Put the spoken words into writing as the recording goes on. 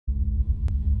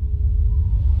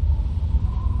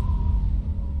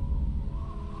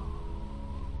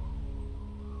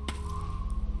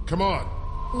Come on.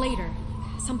 Later.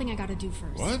 Something I gotta do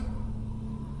first. What?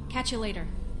 Catch you later.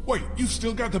 Wait, you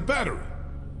still got the battery.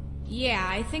 Yeah,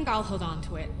 I think I'll hold on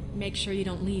to it. Make sure you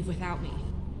don't leave without me.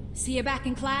 See you back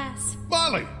in class.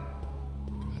 Molly!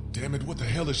 God damn it, what the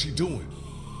hell is she doing?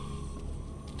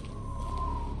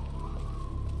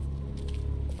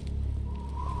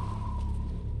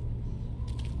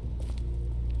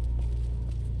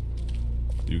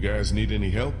 You guys need any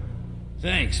help?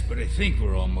 Thanks, but I think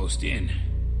we're almost in.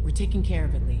 We're taking care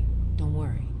of it, Lee. Don't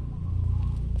worry.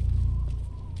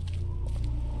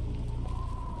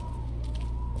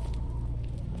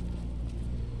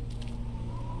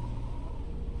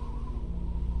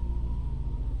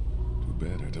 Too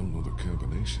bad I don't know the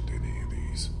combination to any of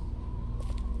these.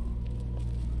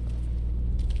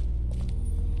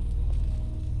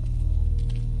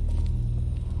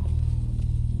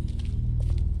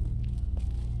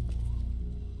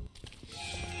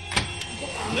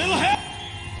 Little help!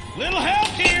 Little help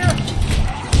here!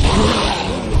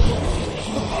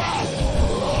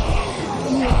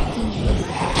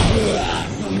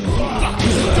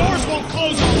 The doors won't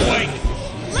close all the way!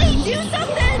 Lee, do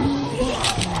something!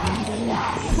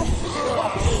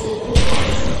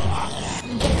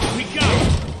 We got it!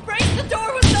 Brace the door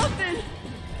with something!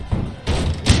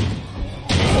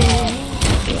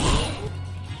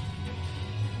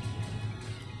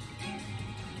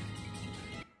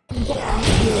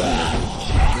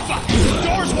 Fuck! The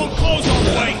doors won't close all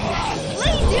the way!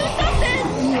 Lee, do something!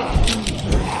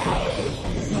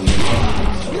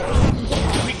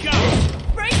 We got it!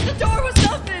 Brace the door with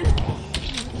something!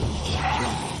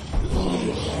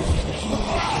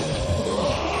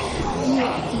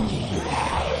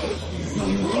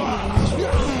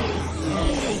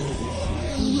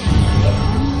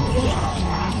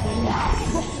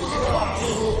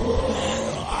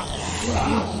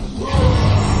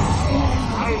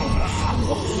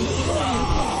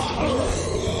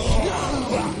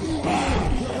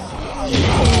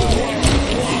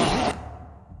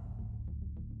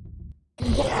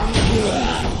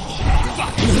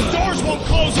 Fuck! The doors won't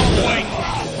close all the way!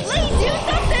 Lee, do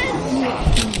something!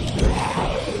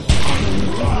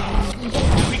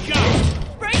 We got it!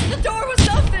 Brace the door with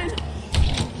something!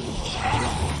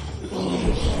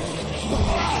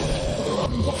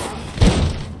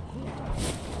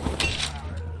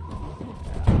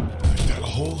 Ain't that a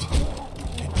hole?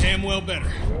 Damn well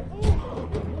better.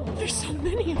 There's so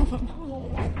many of them.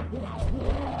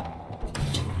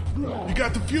 You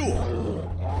got the fuel.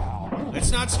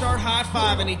 Let's not start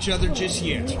high-fiving each other just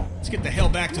yet. Let's get the hell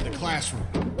back to the classroom.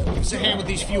 Give us a hand with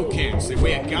these fuel cans. They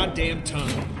weigh a goddamn ton.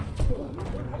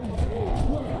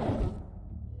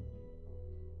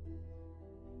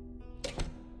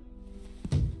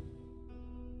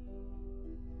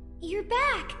 You're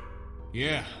back!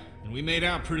 Yeah, and we made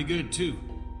out pretty good, too.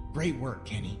 Great work,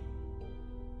 Kenny.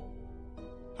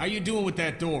 How you doing with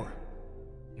that door?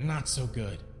 Not so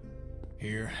good.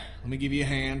 Here, let me give you a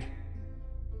hand.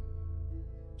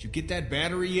 Did you get that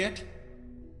battery yet?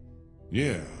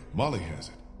 Yeah, Molly has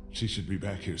it. She should be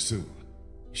back here soon.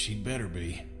 She'd better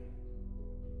be.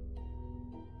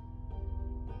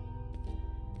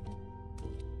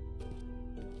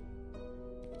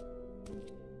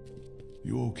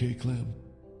 You okay, Clem?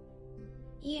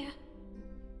 Yeah.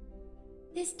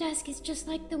 This desk is just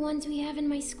like the ones we have in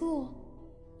my school.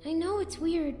 I know it's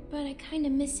weird, but I kinda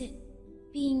miss it,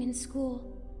 being in school.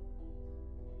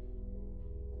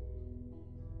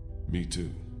 Me too.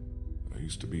 I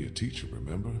used to be a teacher,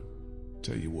 remember?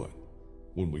 Tell you what,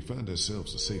 when we find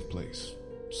ourselves a safe place,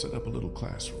 set up a little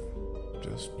classroom.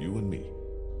 Just you and me.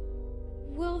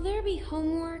 Will there be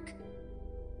homework?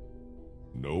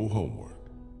 No homework.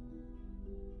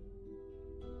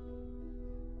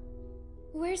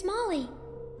 Where's Molly?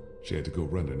 She had to go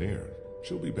run an errand.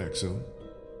 She'll be back soon.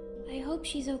 I hope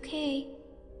she's okay.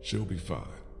 She'll be fine.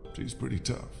 She's pretty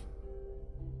tough.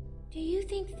 Do you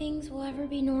think things will ever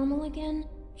be normal again?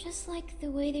 Just like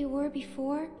the way they were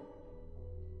before?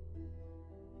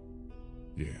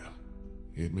 Yeah.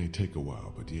 It may take a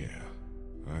while, but yeah,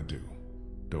 I do.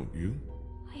 Don't you?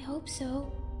 I hope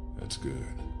so. That's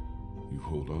good. You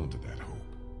hold on to that hope.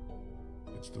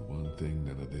 It's the one thing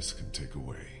none of this can take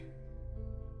away.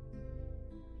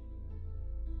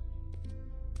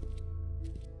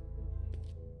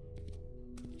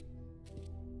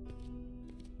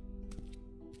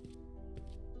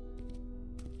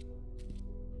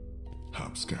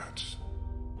 Hopscotch.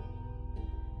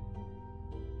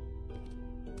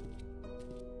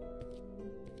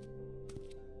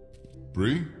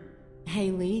 Bree?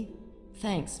 Hey, Lee.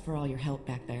 Thanks for all your help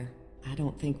back there. I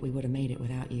don't think we would have made it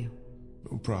without you.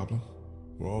 No problem.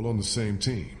 We're all on the same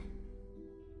team.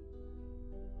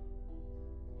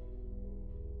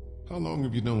 How long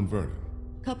have you known Vernon?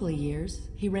 Couple of years.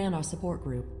 He ran our support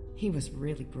group. He was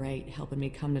really great, helping me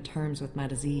come to terms with my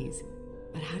disease.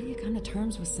 But how do you come to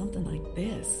terms with something like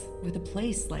this? With a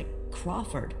place like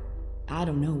Crawford? I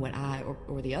don't know what I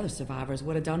or the other survivors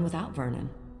would have done without Vernon.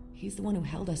 He's the one who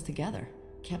held us together,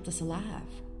 kept us alive.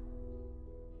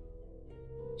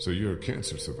 So you're a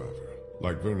cancer survivor,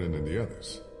 like Vernon and the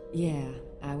others? Yeah,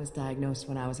 I was diagnosed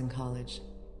when I was in college.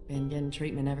 Been getting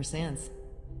treatment ever since.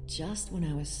 Just when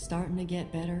I was starting to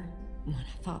get better, when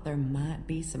I thought there might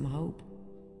be some hope,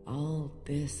 all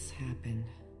this happened.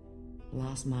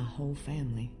 Lost my whole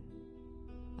family.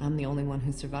 I'm the only one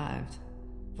who survived.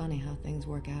 Funny how things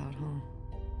work out,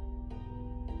 huh?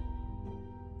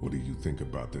 What do you think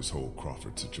about this whole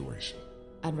Crawford situation?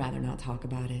 I'd rather not talk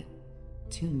about it.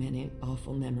 Too many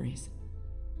awful memories.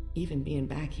 Even being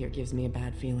back here gives me a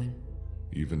bad feeling.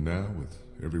 Even now, with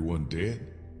everyone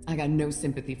dead? I got no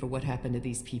sympathy for what happened to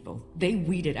these people. They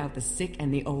weeded out the sick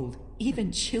and the old,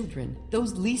 even children,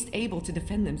 those least able to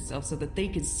defend themselves so that they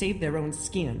could save their own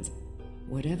skins.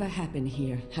 Whatever happened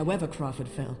here, however Crawford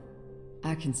fell,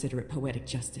 I consider it poetic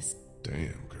justice.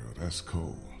 Damn, girl, that's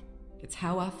cold. It's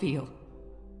how I feel.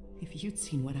 If you'd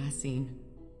seen what I seen,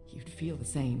 you'd feel the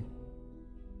same.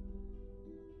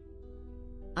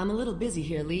 I'm a little busy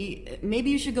here, Lee. Maybe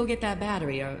you should go get that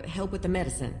battery or help with the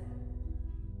medicine.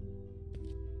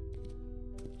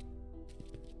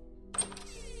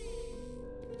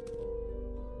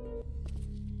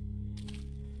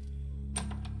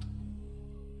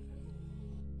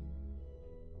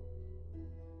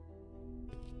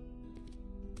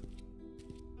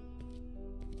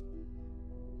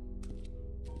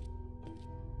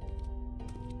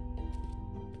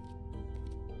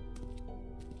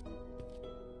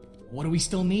 What do we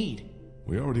still need?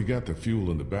 We already got the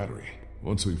fuel in the battery.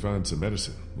 Once we find some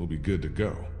medicine, we'll be good to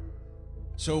go.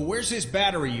 So where's this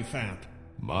battery you found?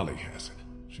 Molly has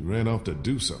it. She ran off to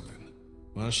do something.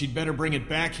 Well, she'd better bring it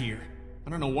back here. I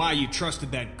don't know why you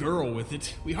trusted that girl with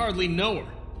it. We hardly know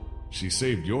her. She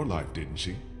saved your life, didn't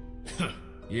she?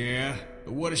 Yeah,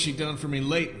 but what has she done for me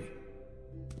lately?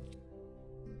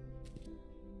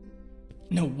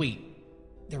 No, wait.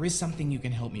 There is something you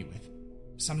can help me with.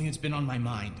 Something that's been on my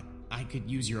mind. I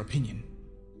could use your opinion.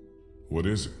 What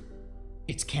is it?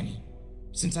 It's Kenny.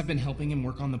 Since I've been helping him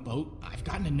work on the boat, I've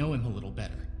gotten to know him a little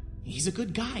better. He's a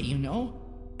good guy, you know?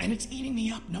 And it's eating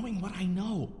me up knowing what I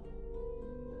know.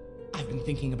 I've been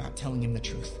thinking about telling him the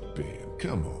truth. Ben,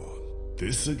 come on.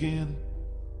 This again?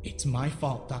 It's my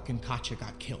fault Duck and Katja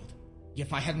got killed.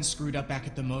 If I hadn't screwed up back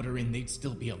at the motor inn, they'd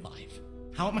still be alive.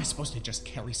 How am I supposed to just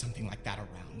carry something like that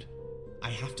around? I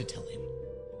have to tell him.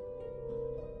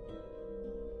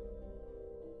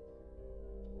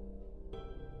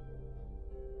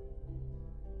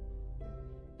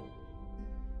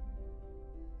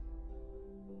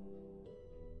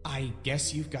 I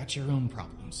guess you've got your own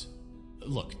problems.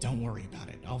 Look, don't worry about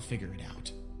it. I'll figure it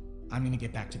out. I'm gonna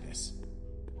get back to this.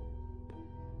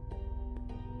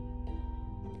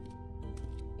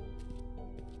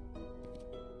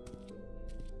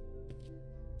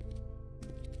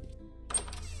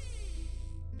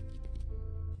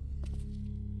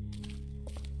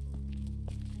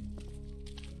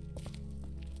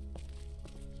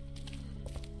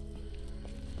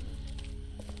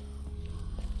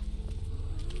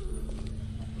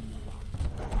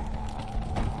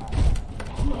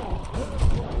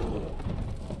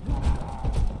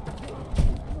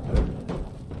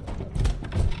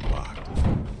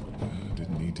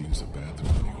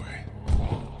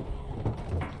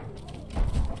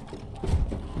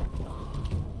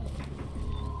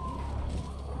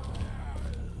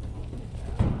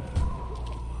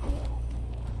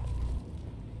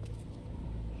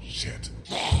 Shit.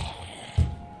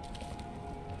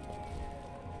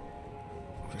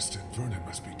 Kristen Vernon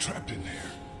must be trapped in there.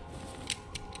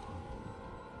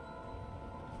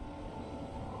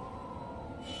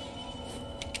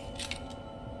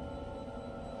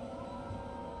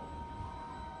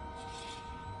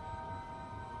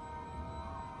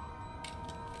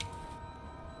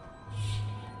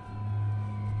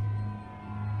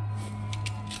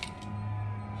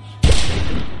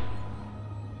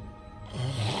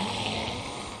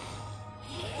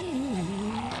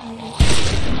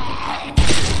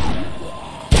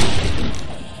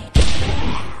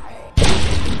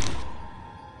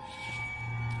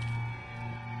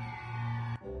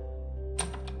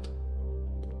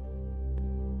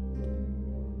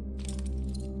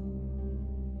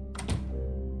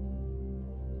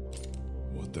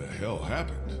 What the hell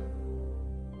happened?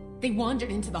 They wandered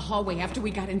into the hallway after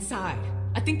we got inside.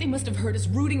 I think they must have heard us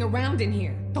rooting around in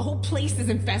here. The whole place is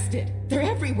infested. They're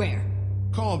everywhere.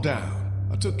 Calm down.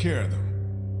 I took care of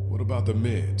them. What about the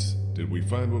meds? Did we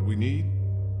find what we need?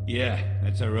 Yeah,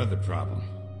 that's our other problem.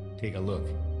 Take a look.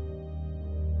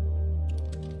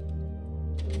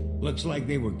 Looks like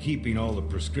they were keeping all the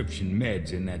prescription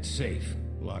meds in that safe,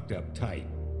 locked up tight.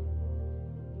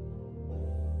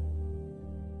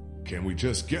 Can we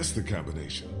just guess the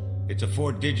combination? It's a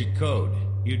 4-digit code.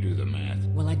 You do the math.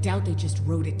 Well, I doubt they just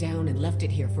wrote it down and left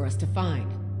it here for us to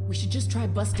find. We should just try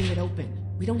busting it open.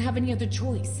 We don't have any other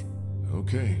choice.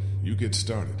 Okay, you get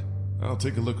started. I'll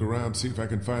take a look around, see if I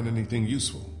can find anything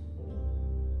useful.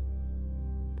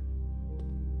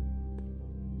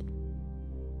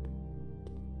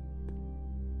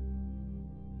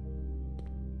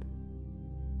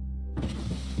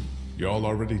 Y'all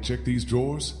already checked these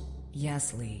drawers?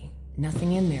 Yes, Lee.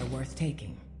 Nothing in there worth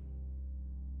taking.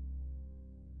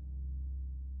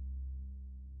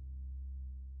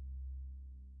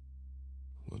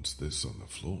 What's this on the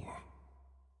floor?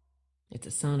 It's a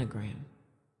sonogram.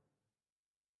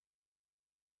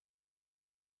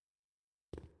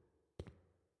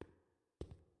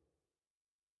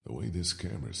 The way this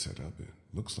camera's set up, it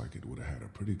looks like it would have had a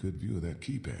pretty good view of that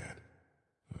keypad.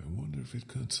 I wonder if it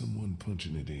caught someone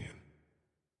punching it in.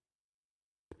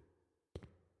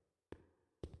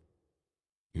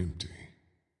 Empty.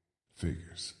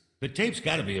 Figures. The tape's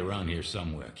gotta be around here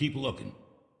somewhere. Keep looking.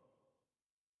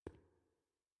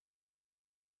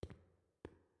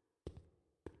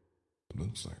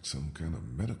 Looks like some kind of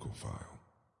medical file.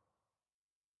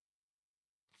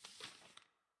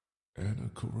 Anna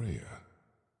Correa.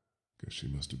 Guess she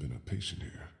must have been a patient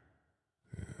here.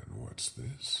 And what's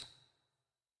this?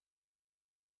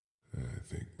 I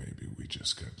think maybe we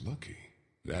just got lucky.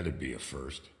 That'd be a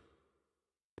first.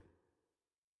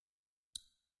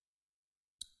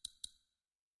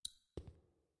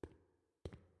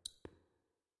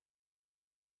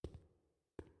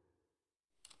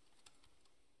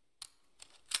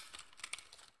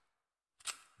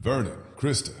 Vernon,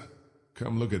 Krista,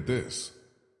 come look at this.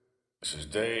 This is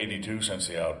day 82 since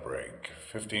the outbreak.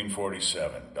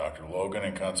 1547. Dr. Logan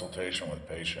in consultation with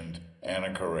patient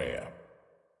Anna Correa.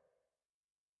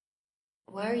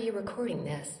 Why are you recording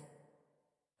this?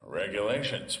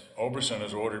 Regulations. Oberson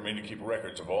has ordered me to keep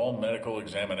records of all medical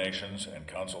examinations and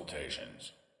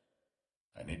consultations.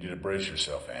 I need you to brace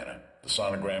yourself, Anna. The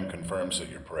sonogram confirms that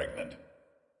you're pregnant.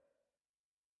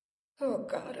 Oh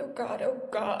God, oh God, oh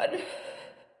God.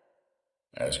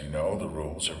 As you know, the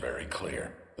rules are very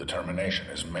clear. The termination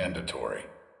is mandatory.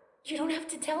 You don't have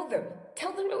to tell them.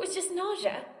 Tell them it was just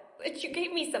nausea. That you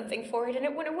gave me something for it and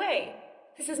it went away.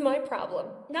 This is my problem,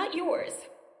 not yours.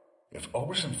 If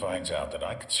Oberson finds out that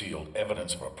I concealed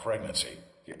evidence of a pregnancy,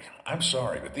 I'm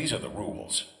sorry, but these are the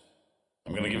rules.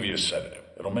 I'm going to give you a sedative.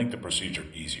 It'll make the procedure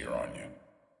easier on you.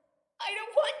 I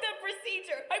don't want the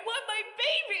procedure. I want my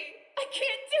baby. I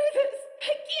can't do this.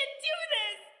 I can't do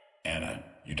this. Anna,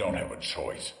 you don't have a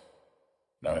choice.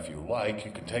 Now, if you like,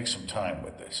 you can take some time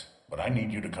with this, but I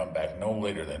need you to come back no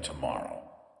later than tomorrow,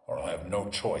 or I'll have no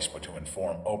choice but to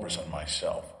inform Oberson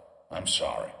myself. I'm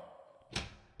sorry.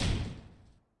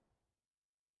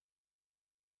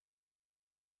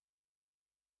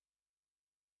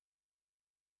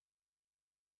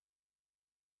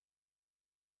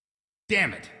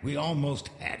 Damn it, we almost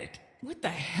had it. What the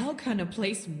hell kind of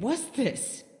place was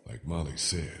this? Like Molly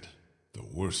said, the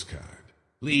worst kind.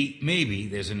 Lee, maybe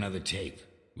there's another tape.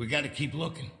 We gotta keep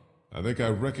looking. I think I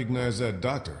recognize that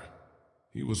doctor.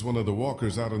 He was one of the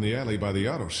walkers out in the alley by the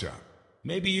auto shop.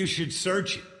 Maybe you should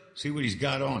search it, see what he's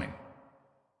got on him.